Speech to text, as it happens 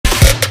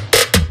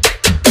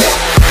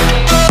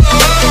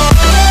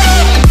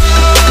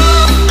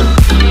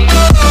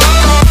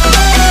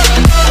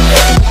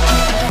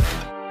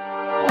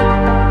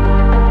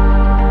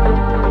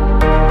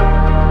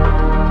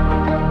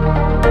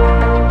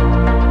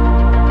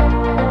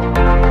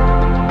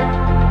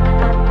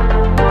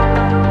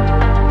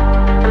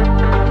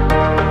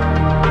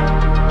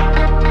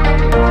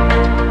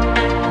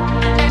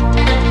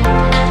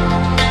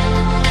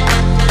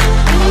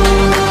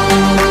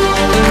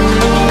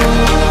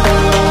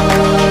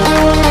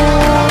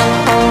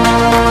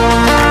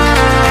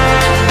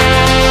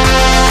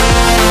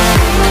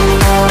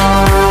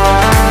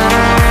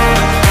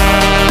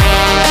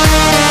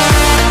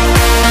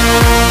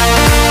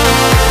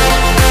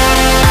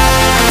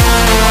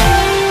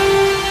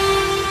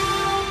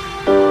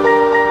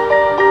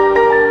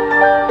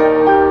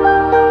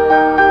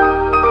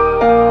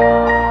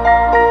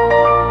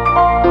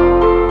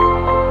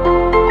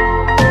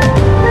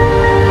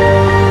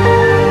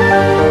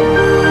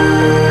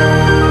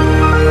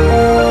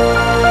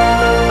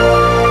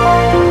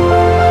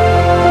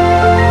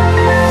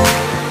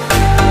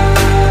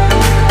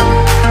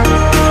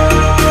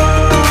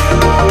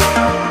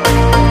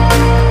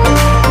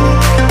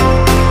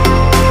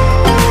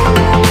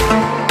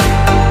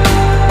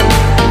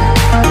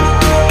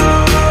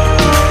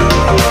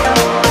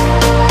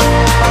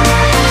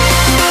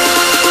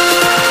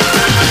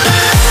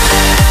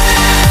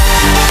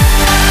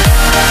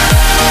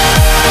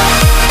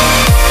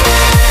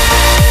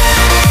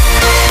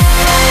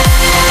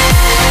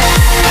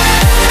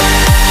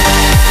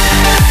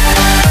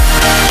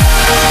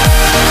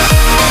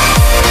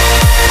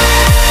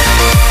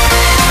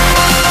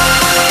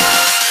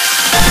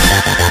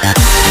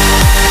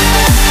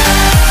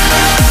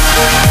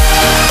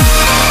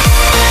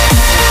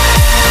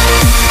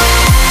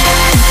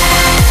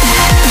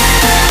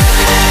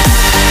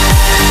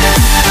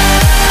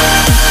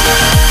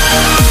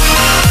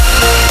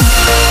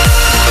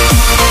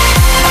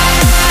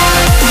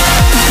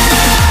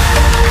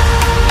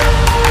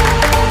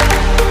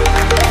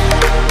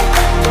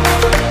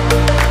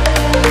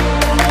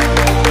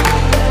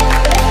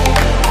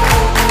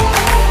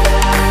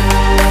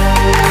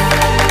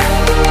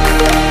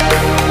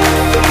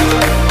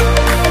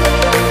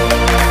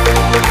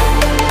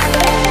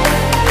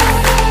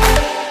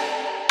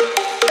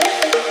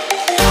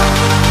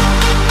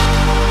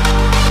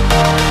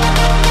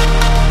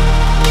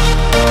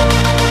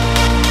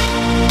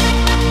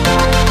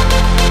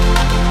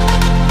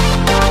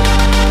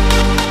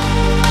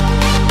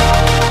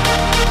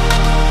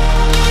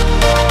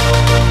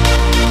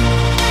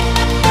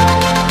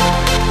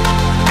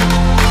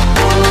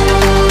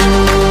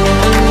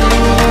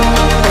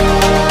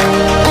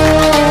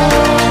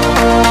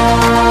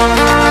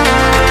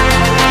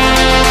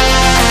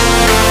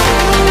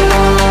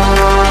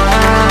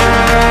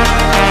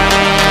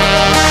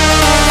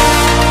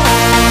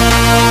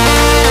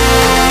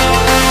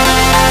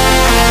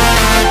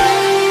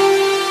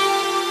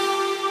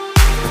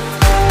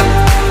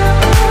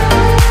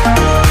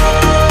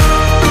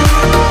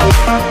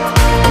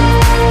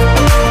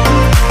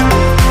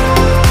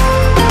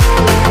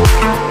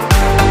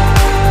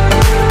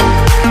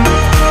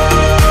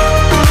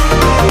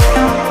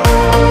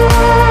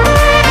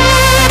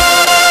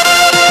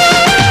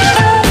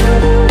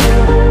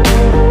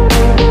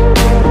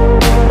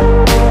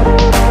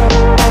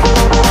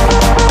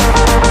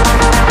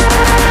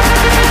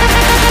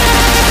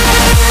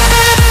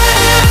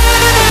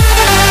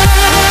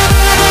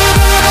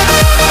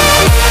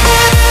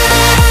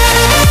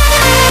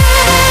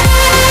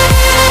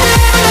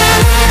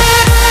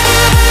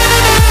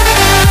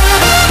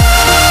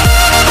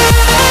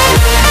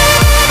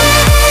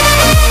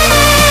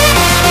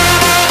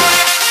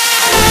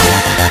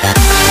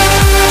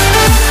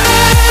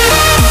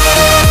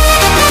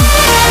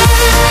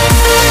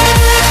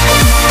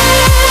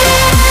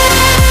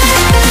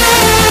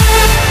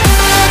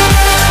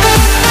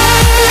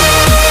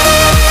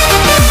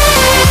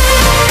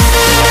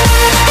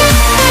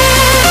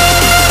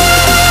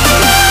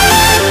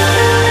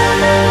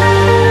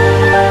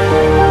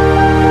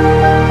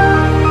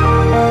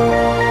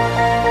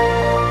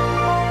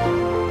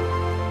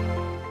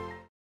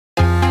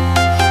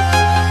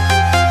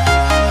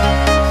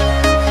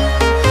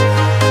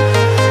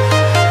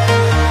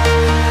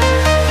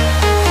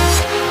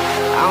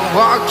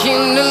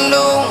walking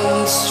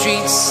alone, the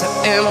streets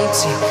are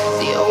empty.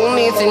 The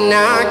only thing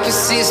I can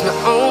see is my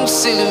own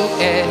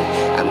silhouette.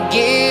 I'm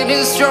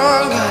getting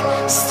stronger,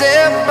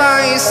 step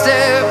by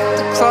step.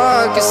 The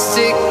clock is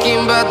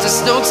ticking, but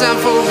there's no time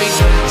for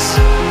regrets.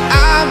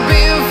 I've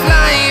been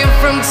flying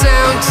from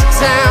town to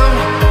town,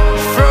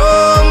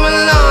 from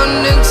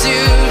London to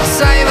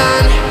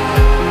Taiwan.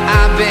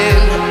 I've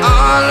been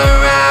all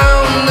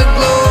around the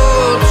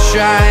globe,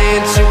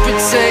 trying to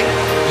protect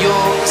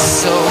your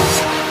soul.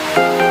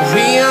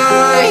 We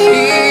are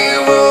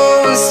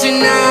heroes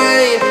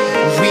tonight.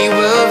 We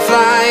will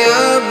fly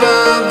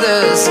above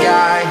the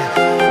sky.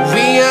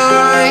 We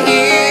are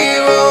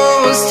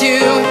heroes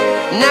tonight.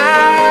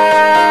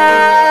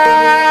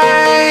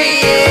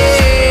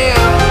 Yeah.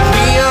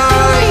 We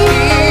are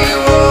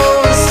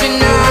heroes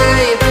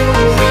tonight.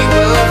 We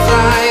will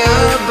fly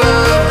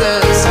above the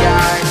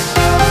sky.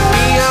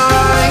 We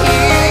are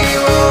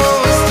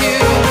heroes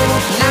tonight.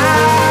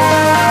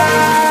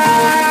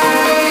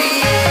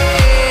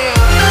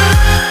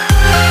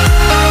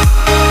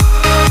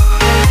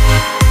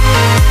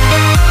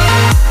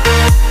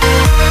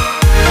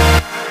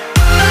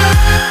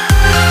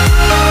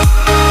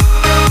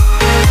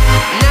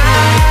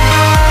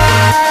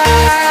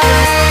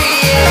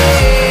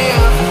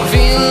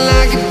 Feeling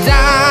like a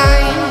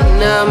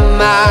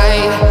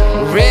dynamite,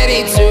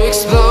 ready to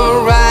explode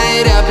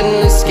right up in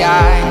the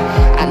sky.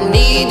 I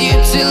need you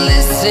to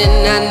listen,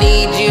 I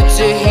need you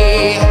to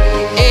hear,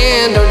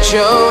 and don't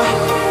show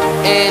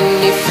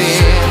any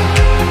fear.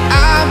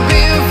 I've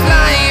been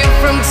flying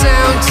from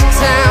town to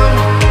town,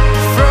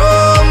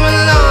 from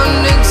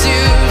London to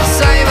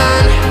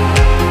Taiwan.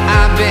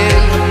 I've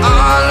been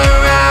all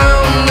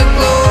around the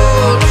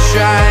globe,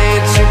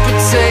 trying to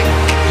protect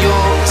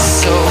your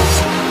soul.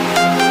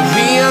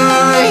 We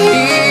are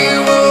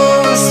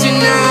heroes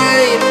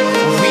tonight.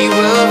 We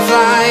will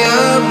fly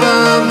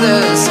above the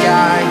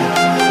sky.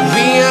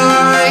 We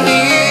are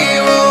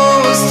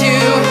heroes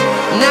tonight.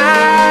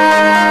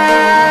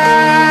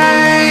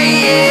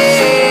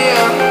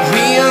 Yeah.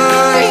 We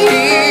are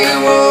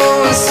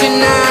heroes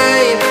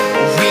tonight.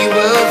 We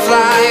will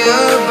fly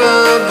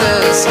above the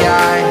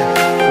sky.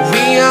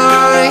 We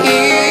are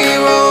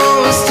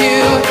heroes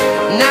tonight.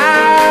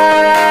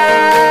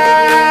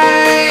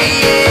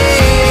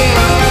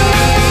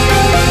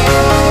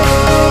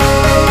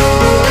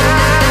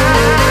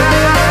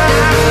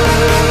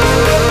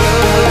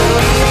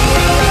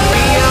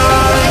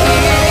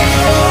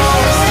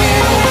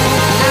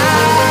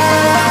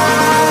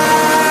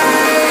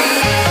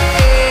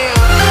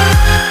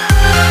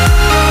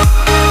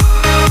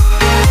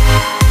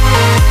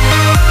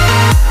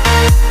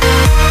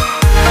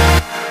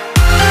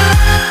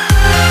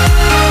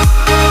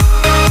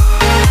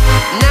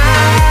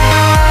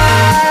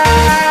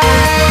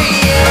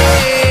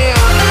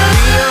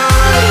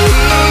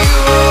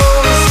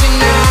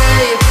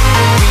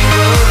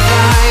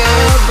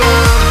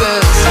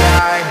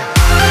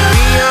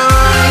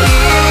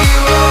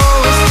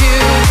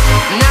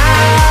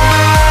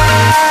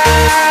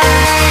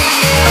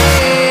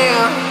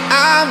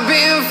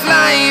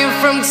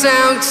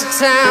 Town to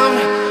town,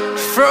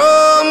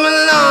 from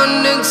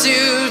London to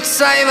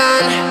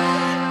Taiwan.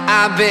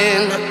 I've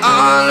been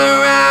all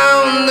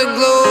around the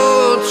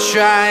globe,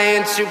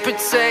 trying to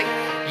protect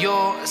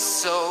your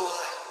soul.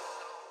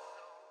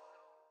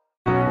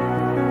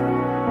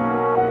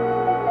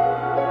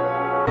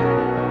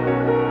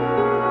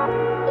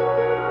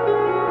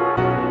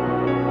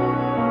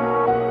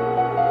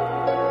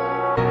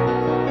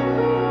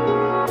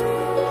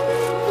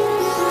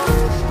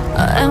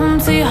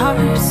 Empty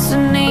hearts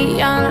and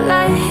neon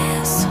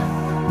lights,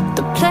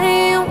 they're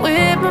playing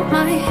with my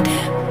mind.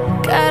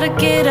 Gotta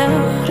get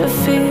out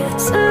of here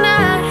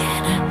tonight.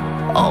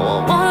 Oh,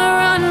 I wanna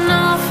run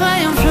off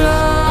and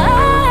fly,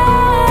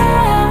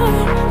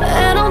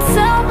 and I'll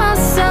tell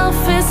myself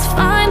it's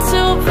fine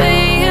to be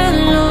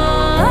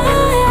alone,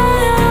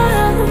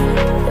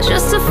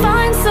 just to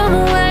find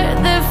somewhere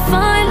that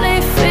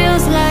finally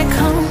feels like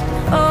home.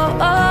 Oh,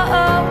 oh,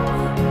 oh.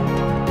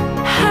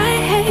 I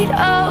hate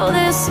all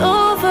this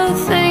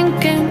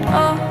overthinking.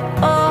 Oh,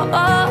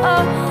 oh, oh,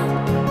 oh.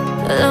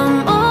 The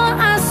more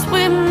I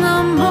swim, the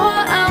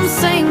more I'm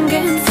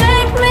sinking.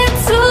 Take me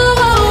to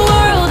a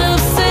world of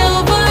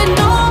silver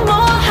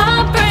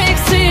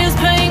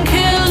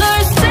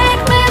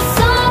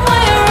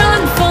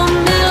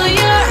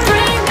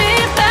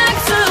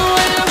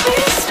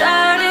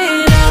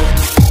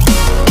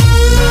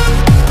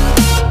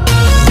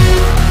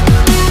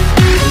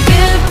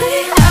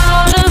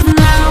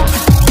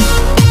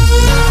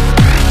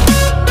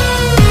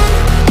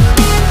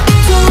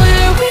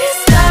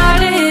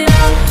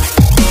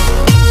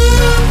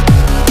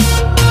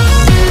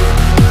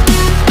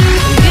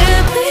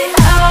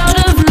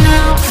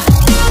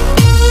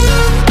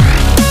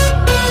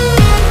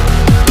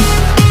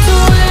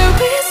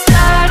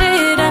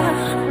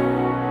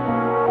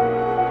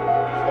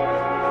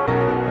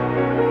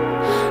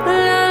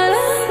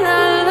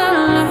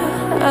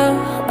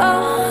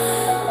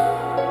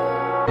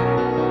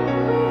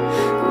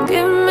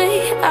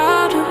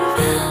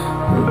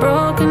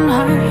broken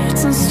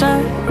hearts and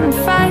starting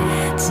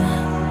fights,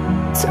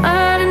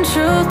 turning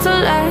truth to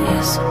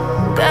lies.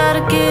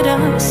 Gotta get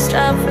up,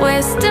 stop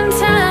wasting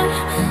time.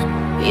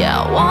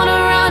 Yeah, I wanna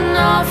run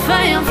off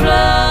and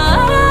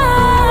fly.